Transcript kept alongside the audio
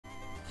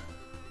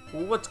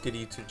What's good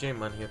YouTube,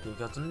 J-Man here, you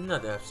got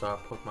another episode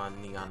of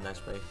Pokemon Neon Let's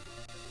Play.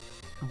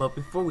 But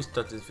before we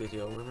start this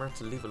video, remember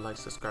to leave a like,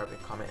 subscribe,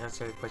 and comment,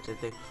 answer the question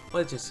today.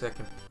 What is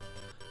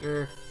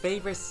your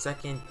favorite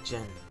second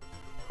gen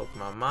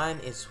Pokemon? Mine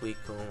is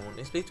Suicune.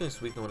 It's between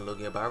Suicune and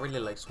Lugia, but I really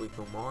like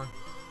Suicune more.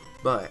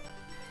 But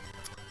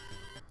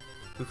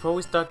before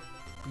we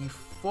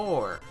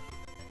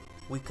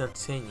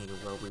continue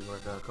where we were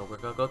gonna go, we're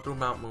gonna go through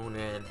Mount Moon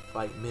and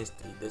fight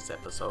Misty this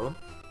episode.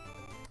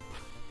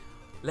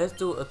 Let's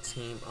do a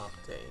team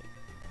update.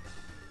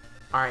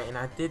 Alright, and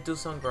I did do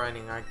some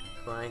grinding. I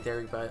grind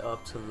everybody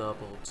up to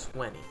level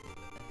 20.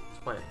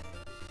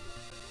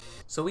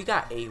 So we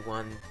got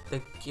A1,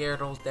 the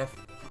Gyarados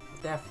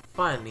that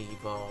finally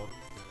evolved.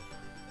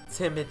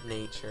 Timid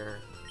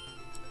nature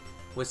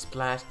with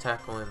Splash,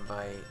 Tackle, and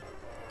Bite.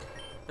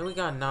 Then we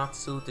got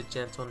Natsu, the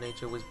gentle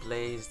nature with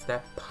Blaze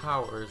that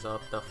powers up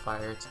the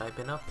fire type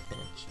in a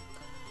pinch.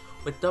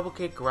 With Double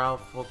Kick, Growl,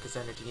 Focus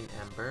Energy, and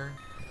Ember.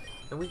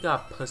 Then we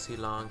got Pussy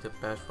Long, the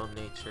bashful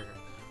nature,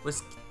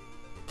 with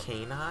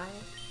Canine,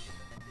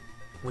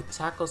 with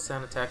Tackle,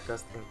 Sound Attack,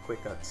 Gust, and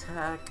Quick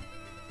Attack.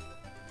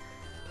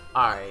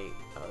 Alright,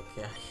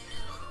 okay.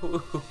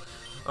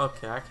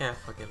 Okay, I can't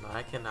fucking lie,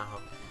 I cannot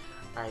help.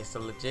 Alright, so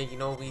legit, you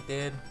know what we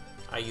did?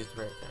 I used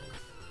Red Gun.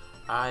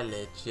 I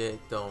legit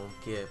don't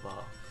give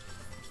a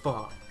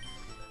fuck.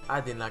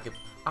 I did not give.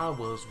 I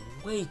was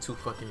way too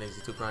fucking lazy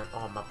to grind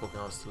all my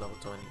Pokemon to level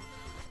 20.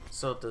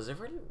 So does it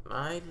really?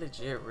 I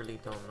legit really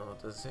don't know.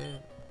 Does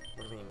it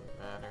really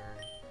matter?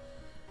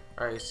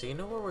 Alright, so you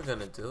know what we're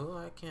gonna do?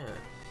 I can't do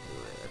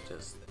it.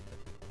 This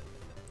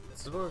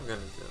is what we're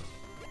gonna do.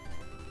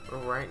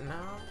 But right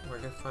now, we're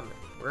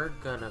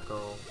gonna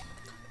go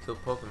to a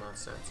Pokemon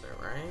Center,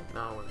 right?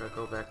 Now we're gonna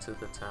go back to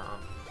the town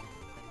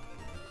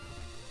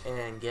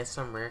and get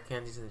some rare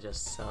candies and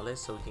just sell it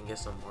so we can get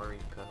some more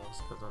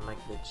repels. Cause I'm like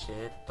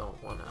legit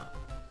don't wanna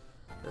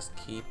just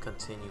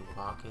continue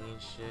walking and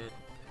shit.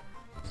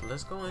 So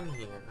let's go in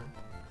here.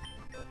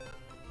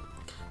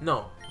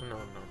 No,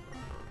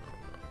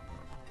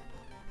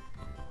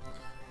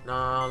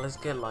 let's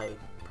get like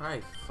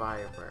probably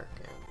 5 rare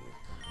candies.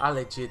 I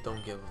legit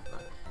don't give a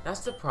fuck. That's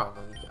the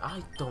problem.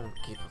 I don't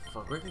give a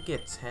fuck. We're gonna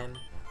get 10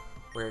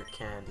 rare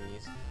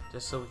candies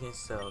just so we can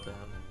sell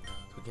them.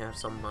 So we can have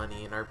some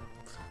money in our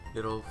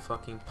little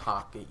fucking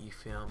pocket, you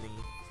feel me?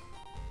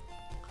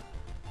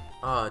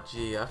 Oh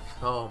gee,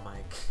 oh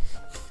my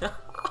god.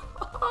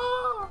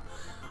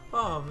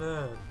 Oh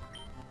man.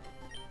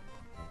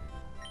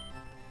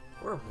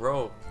 We're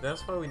broke.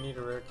 That's why we need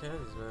a rare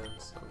candies, man.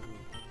 So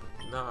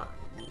we not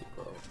really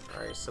broke.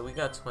 Alright, so we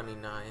got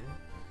 $29,000.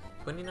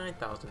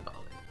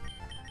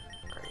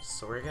 Alright,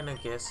 so we're gonna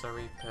get some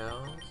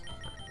repels.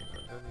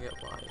 We're gonna get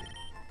like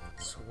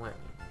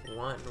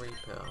 21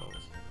 repels.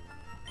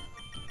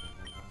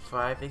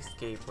 5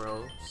 escape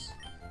ropes.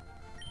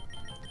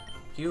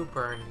 Few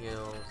burn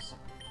heals.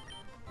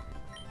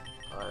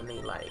 I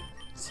need like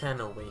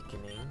 10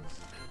 awakenings.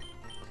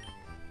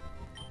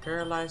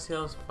 Paralyzed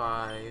heals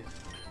 5.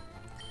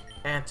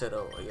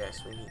 Antidote. Yes,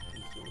 we need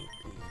these.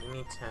 We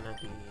need 10 of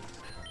these.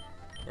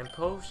 And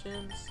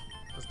potions,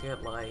 let's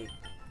get like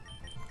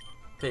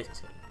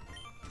 15.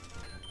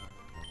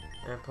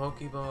 And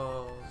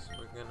Pokeballs,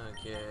 we're gonna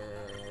get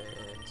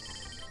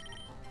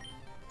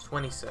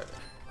 27.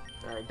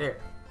 Alright,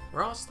 there.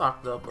 We're all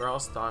stocked up.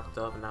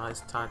 Now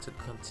it's time to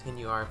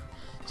continue our...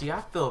 Gee, I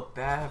feel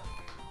bad.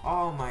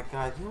 Oh my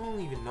god, you don't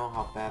even know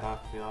how bad I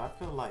feel. I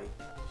feel like...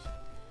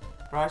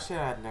 Bro, I should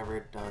have never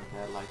done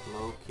that. Like,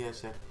 low-key, I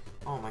should...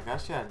 Oh my god, I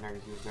should have never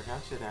used that. I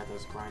should have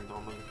just grind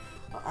normally.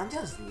 But I'm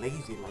just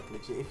lazy, like,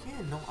 legit. If you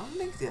didn't know, I'm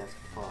lazy as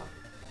fuck.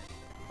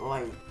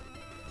 Like...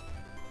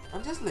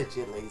 I'm just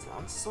legit lazy.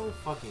 I'm so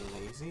fucking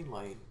lazy,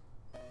 like...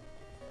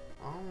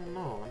 I don't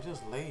know, I'm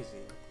just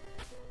lazy.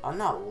 I'm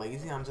not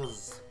lazy, I'm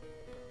just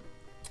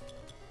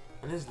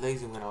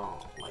lazy when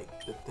like,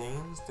 the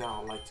things that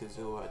I like to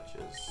do,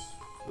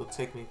 it'll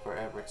take me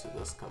forever to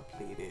just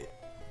complete it.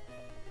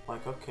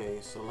 Like,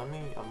 okay, so let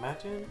me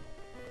imagine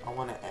I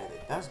want to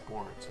edit. That's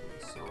boring to me,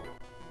 so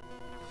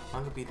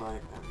I'm gonna be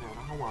like, man,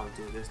 I don't want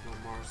to do this no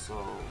more,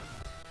 so...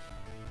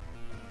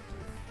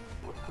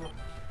 What the...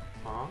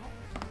 Huh?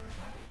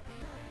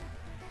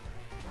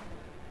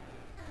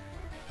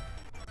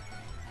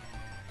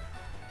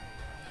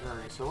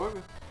 Alright,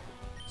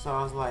 so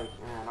I was like,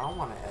 man, I don't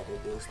want to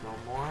edit this no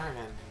more,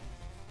 and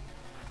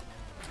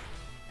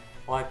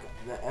like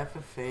the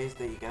FFAs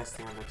that you guys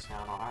see on the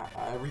channel,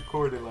 I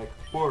recorded like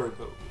 4 of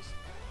those.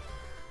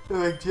 And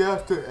like, you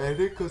have to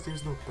edit because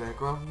there's no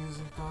background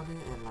music on it,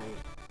 and like,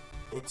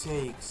 it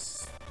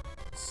takes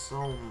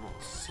so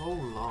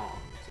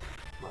long.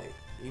 Like,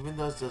 even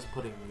though it's just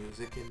putting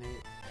music in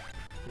it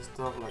and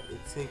stuff, like,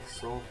 it takes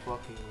so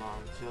fucking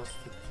long just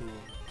to do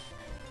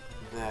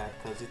that,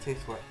 because it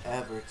takes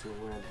forever to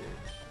render.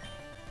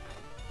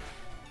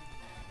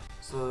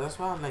 So that's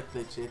why I'm like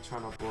legit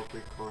trying to book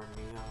record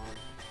Neon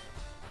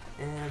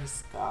and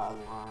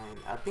Skyline.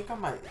 I think I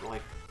might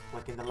like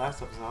in the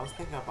last episode I was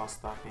thinking about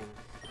stopping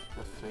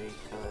the fake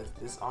because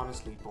it's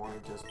honestly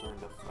boring just doing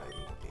the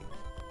fighting thing.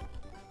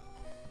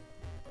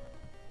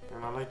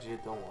 And I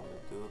legit don't want to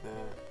do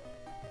that.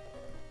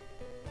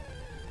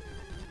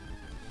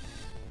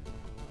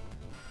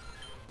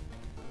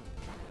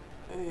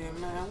 Hey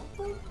man, what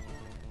the?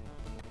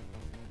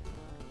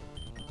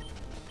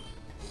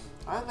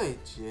 I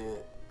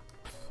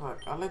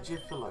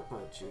legit feel like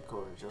putting a cheat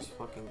code and just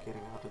fucking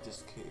getting out of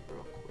this cave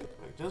real quick.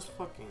 Like, just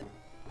fucking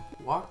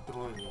walk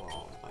through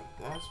walls. Like,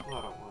 that's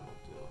what I want to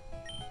do.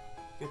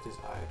 Get this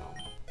item.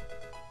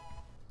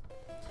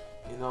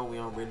 You know, we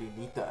don't really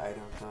need the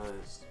item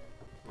because,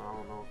 I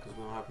don't know, because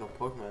we don't have no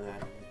Pokemon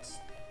that needs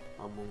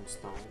a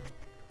Moonstone.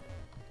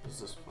 Let's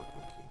just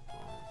fucking keep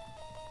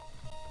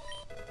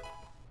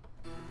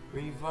going.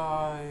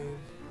 Revive.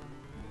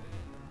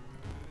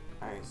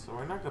 Alright, so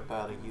we're not gonna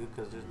battle you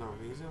because there's no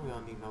reason. We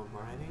don't need no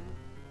grinding.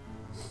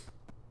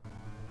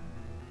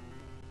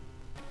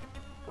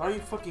 Are you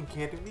fucking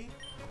kidding me?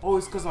 Oh,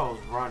 it's because I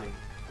was running.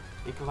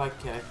 Because I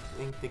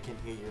think they can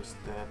hear your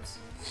steps.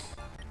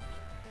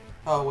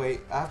 Oh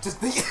wait, I have to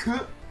think.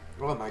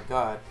 Oh my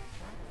god.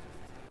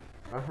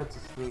 I had to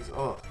sneeze.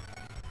 Oh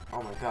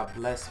my god,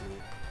 bless me.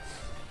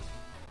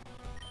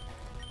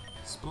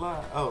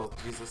 Splash. Oh,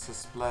 Jesus, a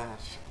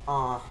splash.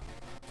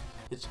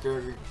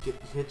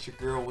 Hit your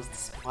girl with the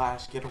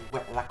splash. Get her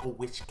wet like a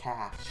witch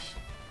cash.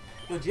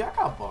 Yo, G, I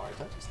got bars.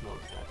 I just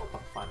noticed that. I got the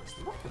finest.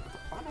 Nothing but the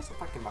finest of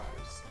fucking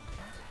bars.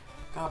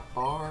 Got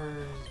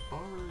bars.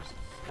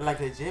 And like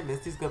legit,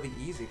 Misty's gonna be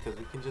easy because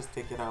we can just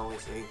take it out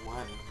with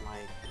A1.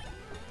 Like,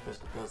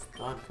 that's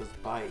done because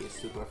Bite is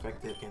super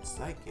effective against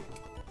Psychic.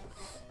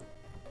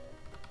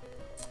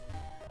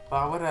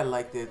 But what I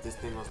liked if this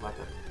thing was like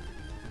a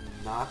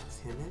not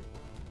timid.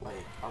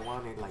 Like, I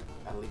wanted like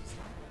at least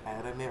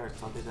adamant or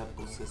something that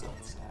boosts his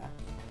attack.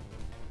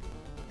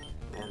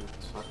 And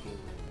fucking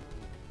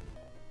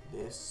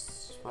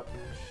this fucking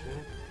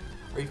shit.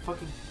 Are you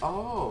fucking?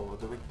 Oh,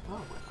 the repel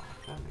went off.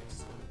 That makes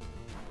sense.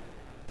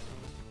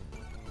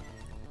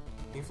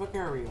 Can you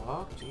fucking hurry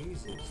up?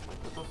 Jesus, like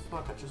what the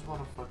fuck? I just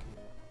wanna fucking.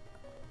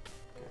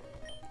 Okay.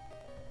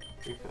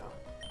 Repel.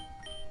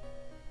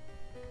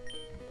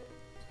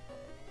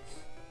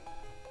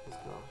 Let's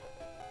go.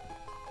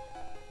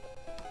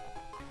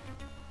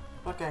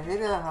 Fuck, I hate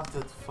that I have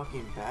to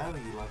fucking battle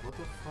you. Like, what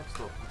the fuck's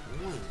the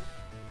point?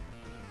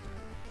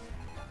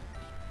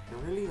 I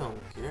really don't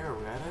care,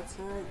 right? That's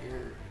it.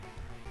 You're.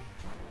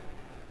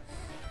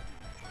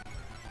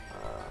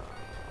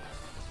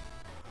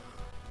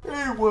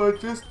 Anyone,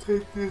 just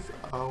take this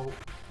out.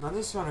 I'm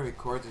just trying to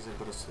record this and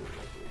go to sleep,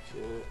 like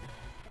legit.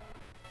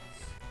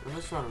 I'm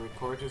just trying to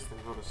record this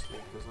and go to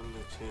sleep because I'm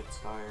legit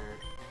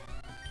tired.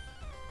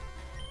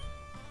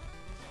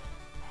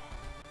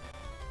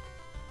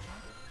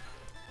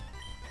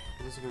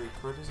 I'm just gonna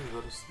record this and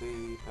go to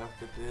sleep.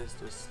 After this,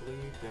 there's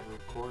sleep, then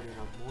record in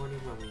the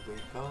morning when we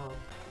wake up.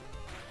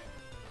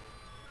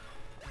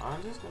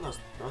 I'm just gonna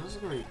record. I'm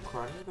just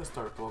gonna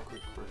start bulk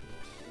recording.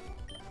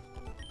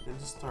 Then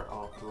just start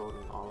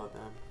uploading all of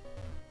them.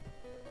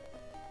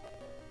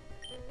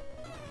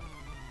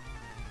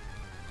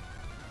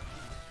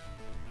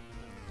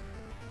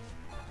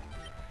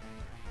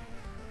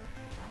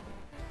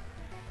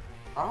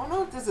 I don't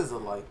know if this is a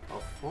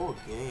full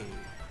game.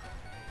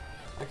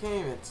 I can't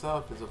even tell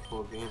if it's a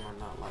full game or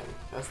not. Like,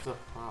 that's the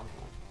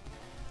problem.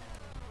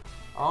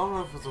 I don't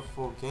know if it's a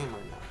full game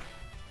or not.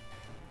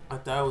 I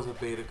thought it was a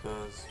beta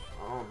because,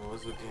 I don't know,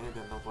 it's a game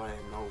that nobody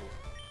knows.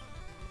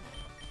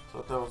 So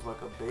I thought it was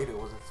like a beta, it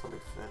wasn't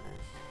fully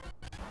finished.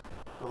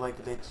 But like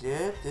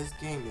legit, this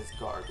game is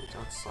garbage,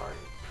 I'm sorry.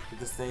 It's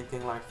the same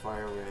thing like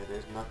Fire Red,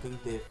 there's nothing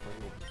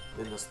different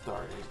than the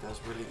starters. That's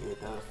really it,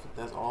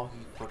 that's all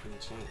he fucking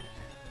changed.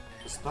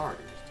 The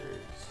starters,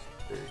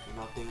 there's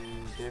nothing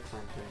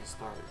different than the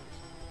starters.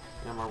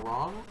 Am I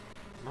wrong?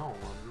 No,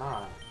 I'm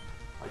not.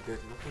 Like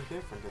there's nothing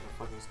different than the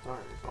fucking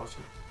starters.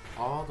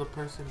 All the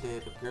person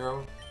did, the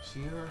girl,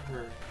 she or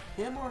her,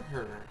 him or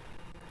her,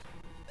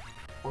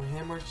 or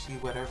him or she,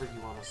 whatever you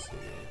want to say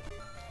it.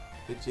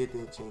 Legit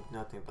didn't change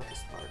nothing but the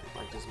starters.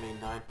 Like just made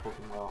 9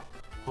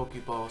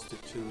 Pokeballs to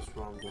choose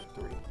from than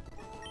 3.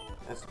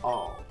 That's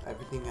all.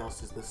 Everything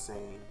else is the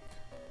same.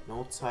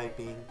 No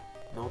typing,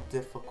 no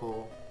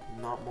difficult,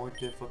 not more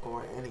difficult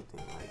or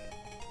anything. Like,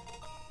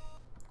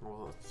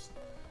 well,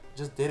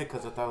 just did it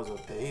because I thought it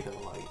was a beta.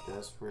 Like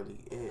that's really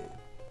it.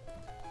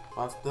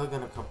 But I'm still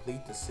gonna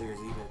complete the series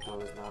even though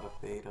it's not a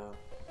beta.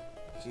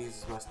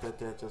 Jesus, my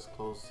stepdad just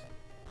closed.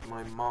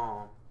 My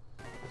mom,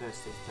 what did I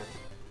say?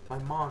 My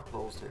mom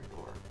closed her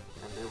door,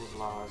 and it was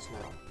loud as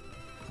hell.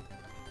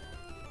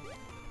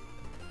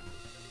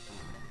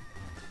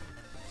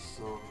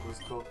 So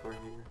let's go for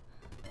here.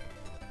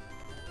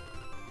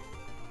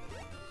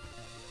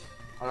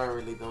 I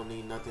really don't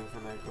need nothing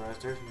from that grass.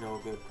 There's no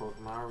good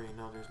Pokemon. I already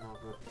know there's no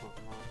good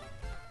Pokemon.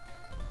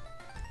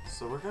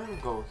 So we're gonna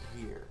go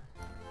here.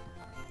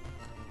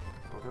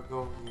 We're gonna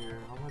go here.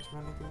 How much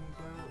money do we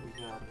got? We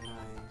got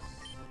nice.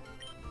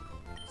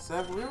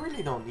 7. We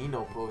really don't need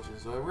no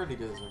potions, so it really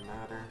doesn't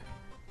matter.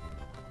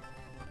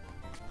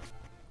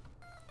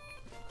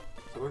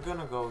 So we're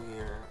gonna go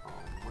here.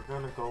 We're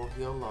gonna go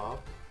heal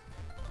up.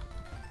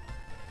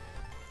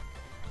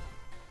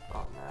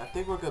 Oh man, I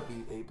think we're gonna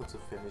be able to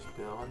finish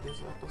Bill on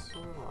this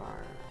episode,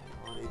 or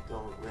they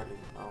don't really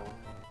know.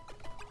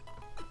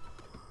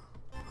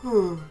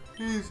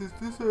 Jesus,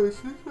 this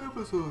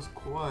episode is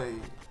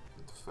quite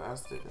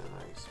faster than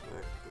I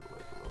expected,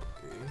 like,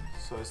 okay.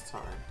 So it's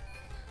time.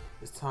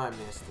 It's time,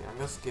 Misty. I'm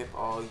gonna skip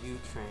all you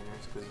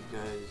trainers because you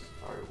guys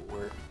are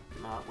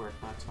not worth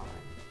my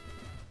time.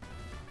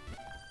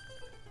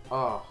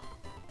 Oh,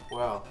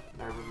 well,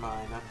 never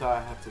mind. I thought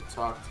I had to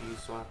talk to you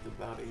so I have to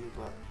bow to you,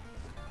 but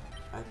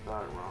I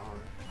thought wrong.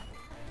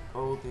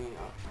 Holding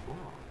up. Oh,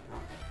 no.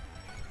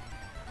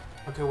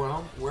 Okay,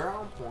 well, we're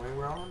on point.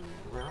 We're on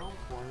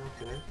point.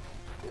 Okay.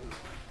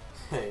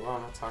 Hey, why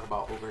don't I talk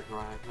about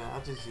overgrind? Man, I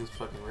just use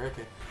fucking rare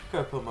cane. Could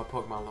have put my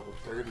Pokemon level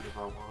 30 if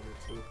I wanted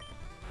to.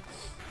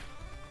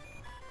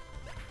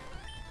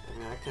 I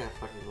mean, I can't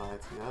fucking lie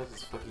to you. I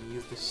just fucking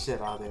use the shit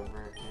out of them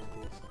rare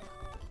candies.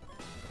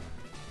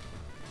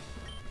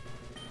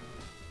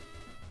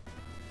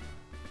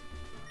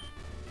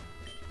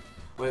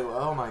 Wait,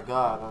 well, oh my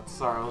god, I'm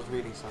sorry, I was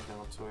reading something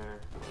on Twitter.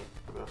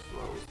 Like, that's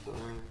what I was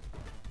doing.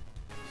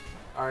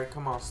 Alright,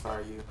 come on,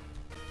 Star you.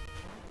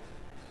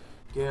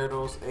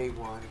 Gyarados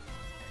A1.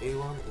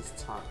 A1 is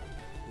time.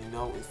 You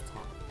know it's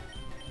time.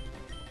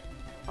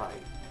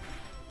 Right.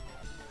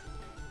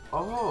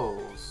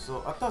 Oh,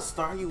 so I thought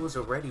Staryu was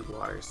already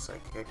water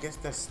psychic. I guess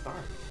that's Staryu,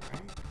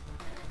 right?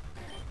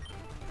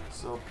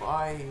 So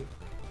by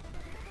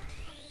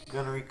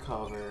gonna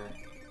recover.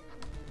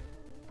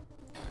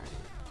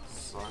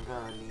 So I'm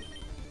gonna need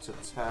to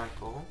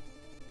tackle.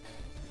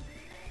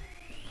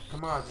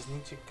 Come on, I just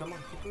need you. Come on,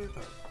 keep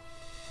recovering.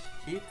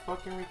 Keep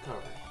fucking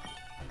recovering.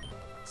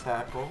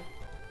 Tackle.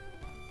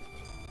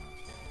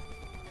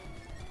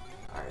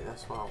 Alright,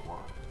 that's what I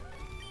want.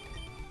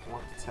 I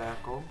want the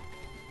tackle.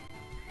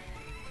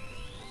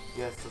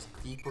 Yes, just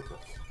keep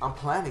recovering. I'm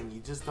planning, you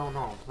just don't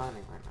know I'm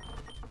planning right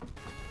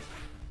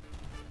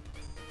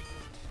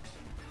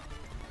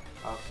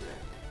now. Okay.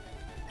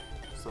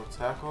 So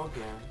tackle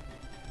again.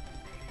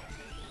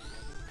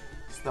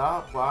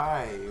 Stop,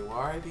 why?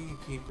 Why do you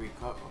keep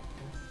recovering?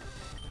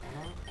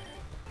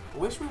 I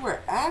wish we were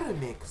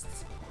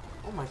Adamixed.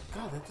 Oh my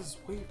god, that is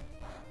weird.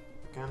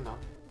 Okay, I'm done.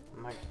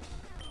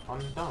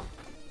 I'm done.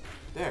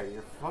 There,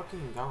 you're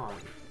fucking gone.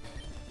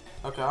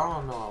 Okay, I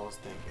don't know what I was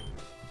thinking.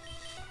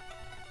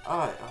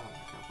 Alright, oh my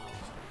god, what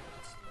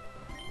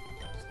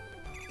was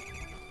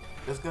thinking?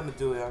 That's gonna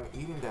do it, I'm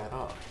eating that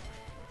up.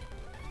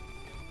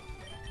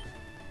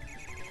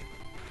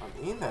 I'm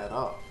eating that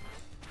up.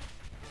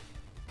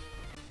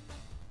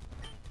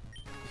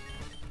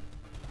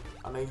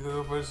 I need to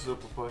go for a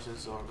super potion,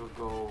 so I'm gonna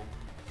go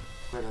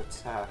for the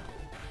tackle.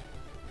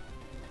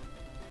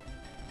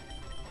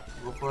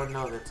 Go for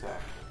another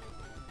tackle.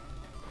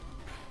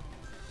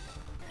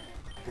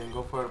 Then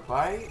go for a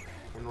bite,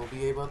 and we'll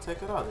be able to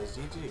take it out. That's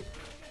GG.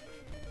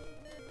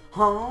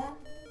 Huh?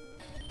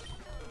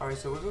 Alright,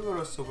 so we're gonna go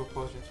to a super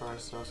potion for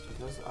ourselves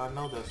because I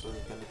know that's what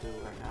we're gonna do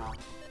right now.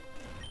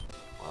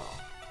 Wow.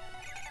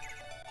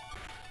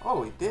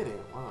 Oh, we did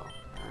it. Wow.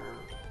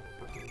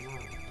 Fucking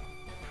nice.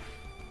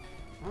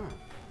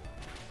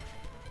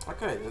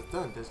 Okay, that's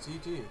done. That's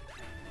GG.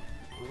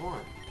 We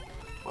won.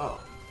 Well,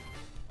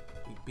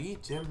 we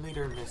beat Gym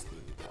Leader Misty,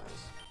 you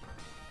guys.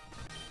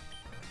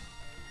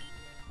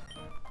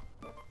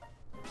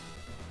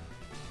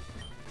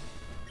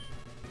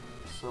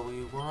 So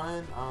we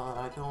won.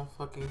 I don't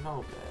fucking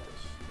know,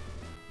 Bash.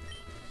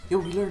 Yo,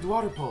 we learned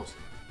Water Pulse.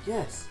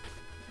 Yes.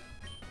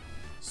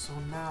 So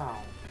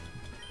now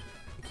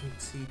we can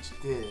teach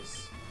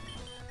this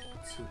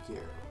to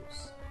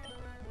Gyarados.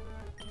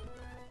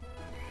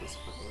 Just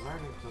fucking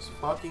learn it. Just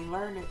fucking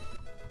learn it.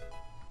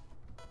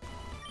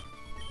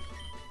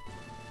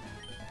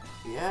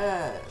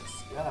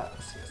 Yes.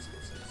 Yes.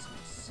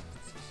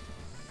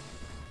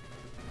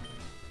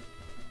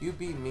 You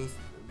beat me.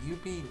 You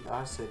beat.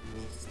 I said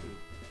Misty.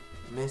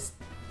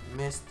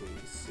 Misty.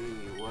 See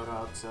what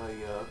I'll tell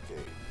you.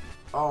 Okay.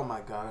 Oh my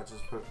god! I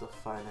just put the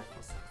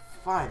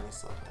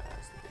finest of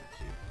ass.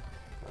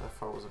 That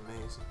part was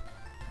amazing.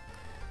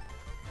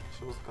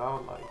 She was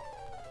godlike.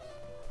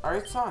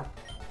 Alright, it's time.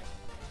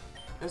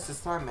 This is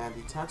time,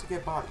 Mandy. Time to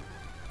get body.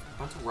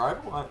 Time to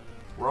rival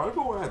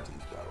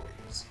Andy's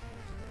battles.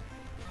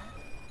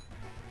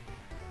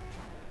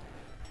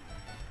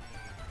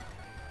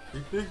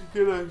 You think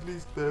you can actually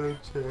stand a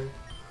chance?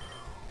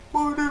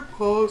 Or did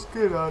Paul's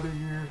get out of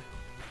here?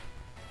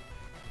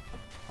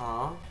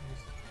 Huh?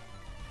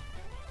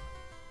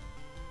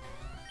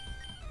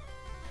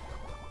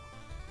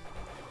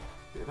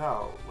 Get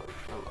out, like,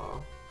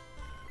 hello.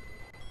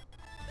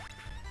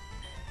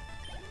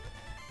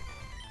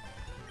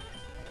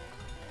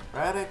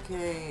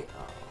 Eradicate.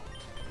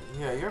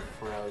 Yeah, you're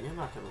frail. You're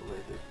not gonna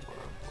live it.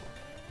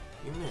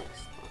 You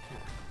missed.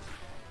 Okay.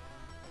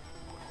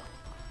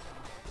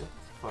 Get the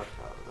fuck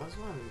out. That's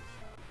when.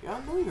 Yeah, I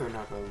knew you were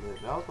not gonna live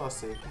it. I was about to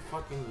say, if you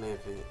fucking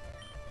live it.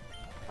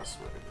 I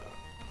swear to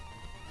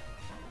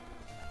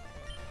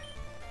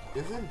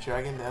God. Isn't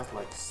Dragon Dance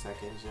like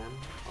second gen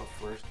or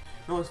first?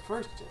 No, it's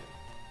first gen.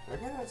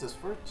 Dragon Dance is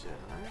first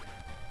gen, right?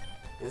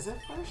 Is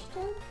it first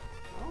gen?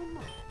 I don't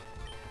know.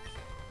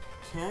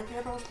 can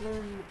get those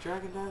learn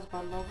Dragon Dance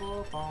by level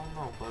up? I don't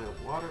know,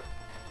 but water.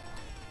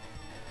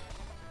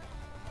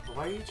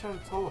 Why are you trying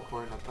to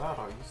teleport in a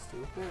battle? Are you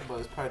stupid? But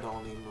it's probably the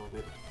only move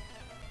it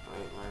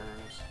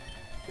learns.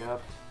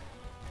 Yep.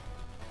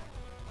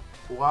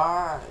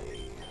 Why? Oh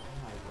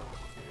my god.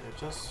 Here,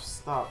 just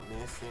stop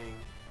missing.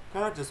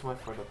 Gotta just went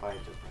for the bite,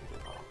 just bring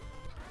it off.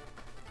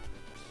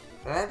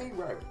 Andy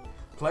right.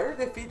 Player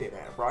defeated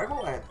and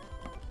rival and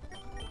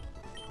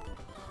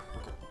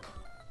okay.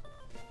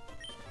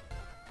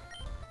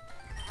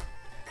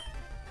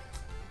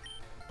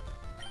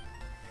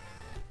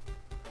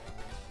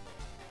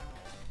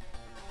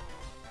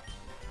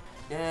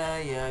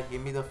 Yeah,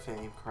 give me the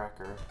fame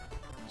cracker.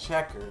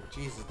 Checker.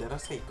 Jesus, did I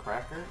say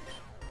cracker?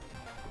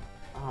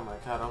 Oh my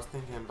god, I was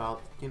thinking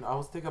about, I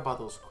was thinking about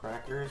those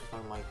crackers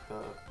from like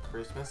the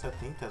Christmas. I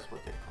think that's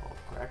what they're called,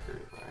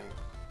 crackers, right?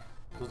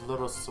 Those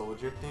little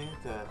soldier things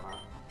that,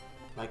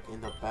 like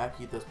in the back,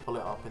 you just pull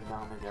it up and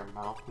down, and their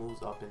mouth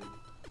moves up and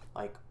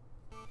like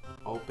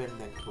open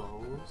and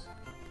close.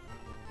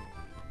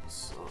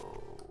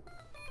 So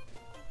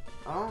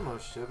I don't know.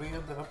 Should we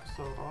end the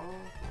episode off?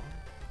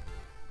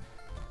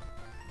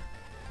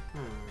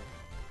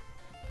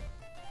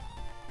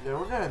 Yeah,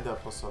 we're gonna end the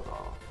episode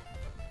off.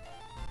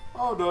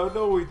 Oh no, I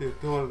know we did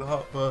do a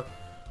lot, but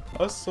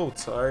I'm so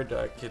tired that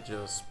I could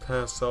just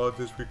pass out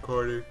this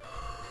recording.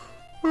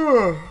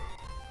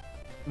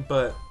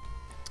 But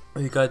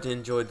if you guys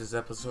enjoyed this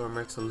episode,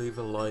 remember to leave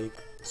a like,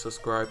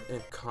 subscribe,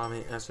 and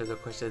comment. Answer the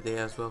question of the day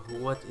as well.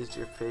 What is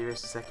your favorite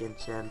second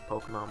gen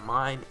Pokemon?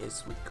 Mine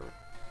is Suicune.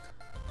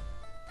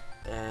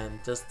 And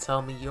just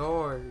tell me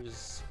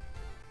yours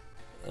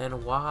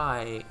and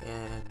why,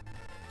 and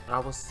I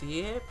will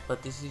see it.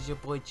 But this is your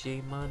boy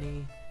J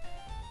Money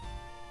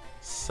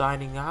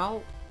signing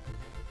out.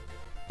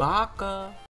 Baka.